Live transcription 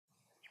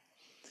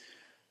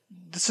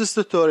This is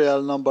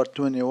tutorial number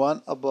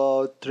 21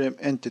 about trim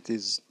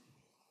entities.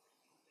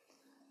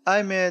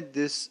 I made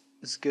this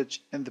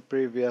sketch in the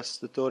previous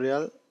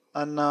tutorial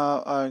and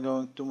now I'm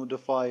going to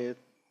modify it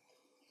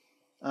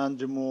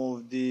and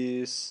remove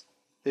these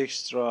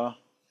extra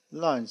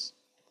lines.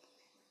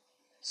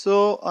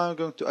 So I'm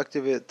going to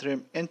activate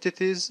trim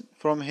entities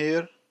from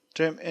here,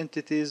 trim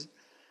entities,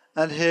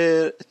 and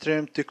here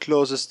trim to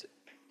closest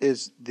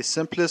is the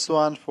simplest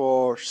one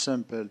for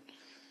simple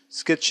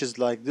sketches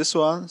like this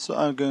one. So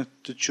I'm going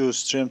to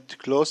choose trim to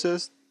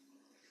closest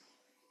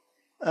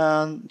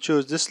and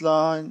choose this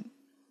line.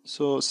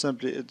 So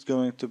simply it's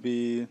going to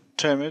be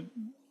trimmed,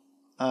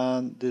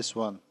 and this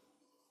one.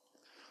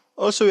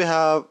 Also we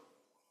have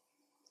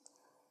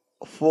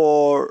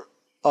 4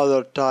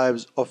 other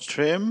types of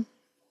trim.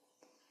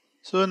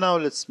 So now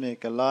let's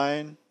make a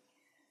line,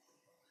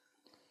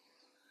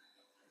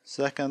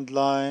 second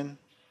line,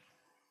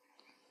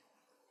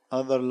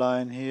 other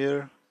line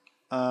here,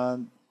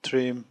 and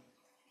trim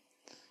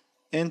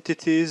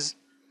entities.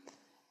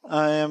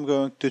 I am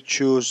going to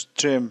choose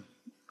trim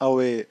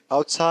away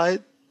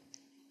outside.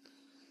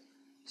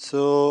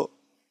 So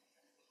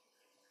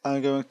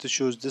I'm going to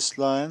choose this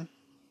line,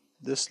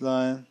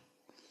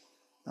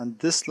 and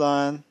this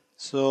line.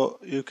 So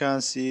you can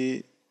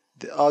see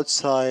the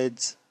outside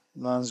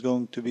line is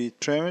going to be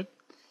trimmed.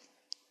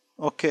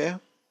 Okay.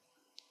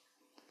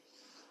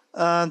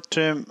 And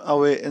trim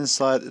away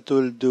inside, it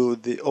will do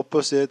the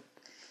opposite.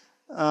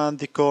 And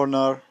the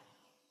corner,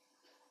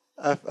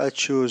 if I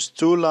choose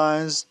 2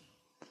 lines,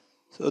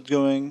 so it's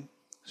going,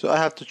 so I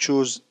have to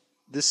choose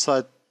this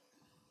side,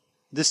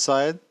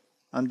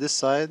 and this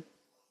side.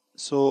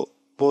 So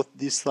both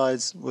these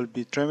sides will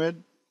be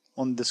trimmed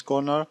on this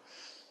corner.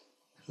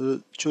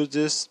 So choose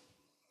this,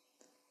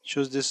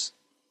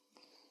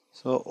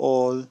 so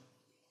all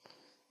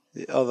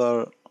the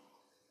other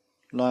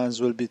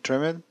lines will be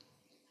trimmed.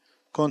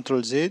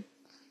 Ctrl Z,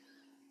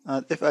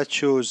 and if I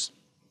choose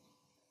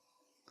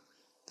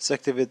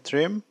activate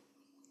trim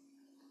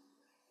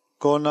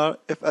corner,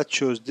 if I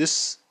choose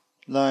this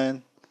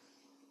line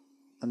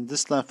and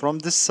this line from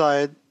this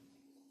side,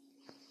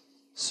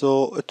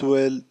 so it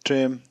will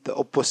trim the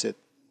opposite.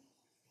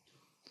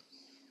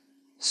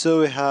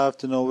 So we have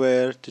to know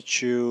where to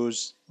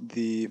choose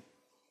the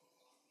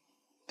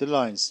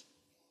lines.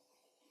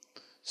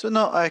 So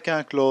now I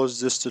can close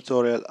this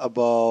tutorial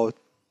about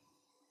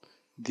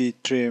the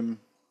trim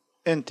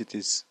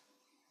entities.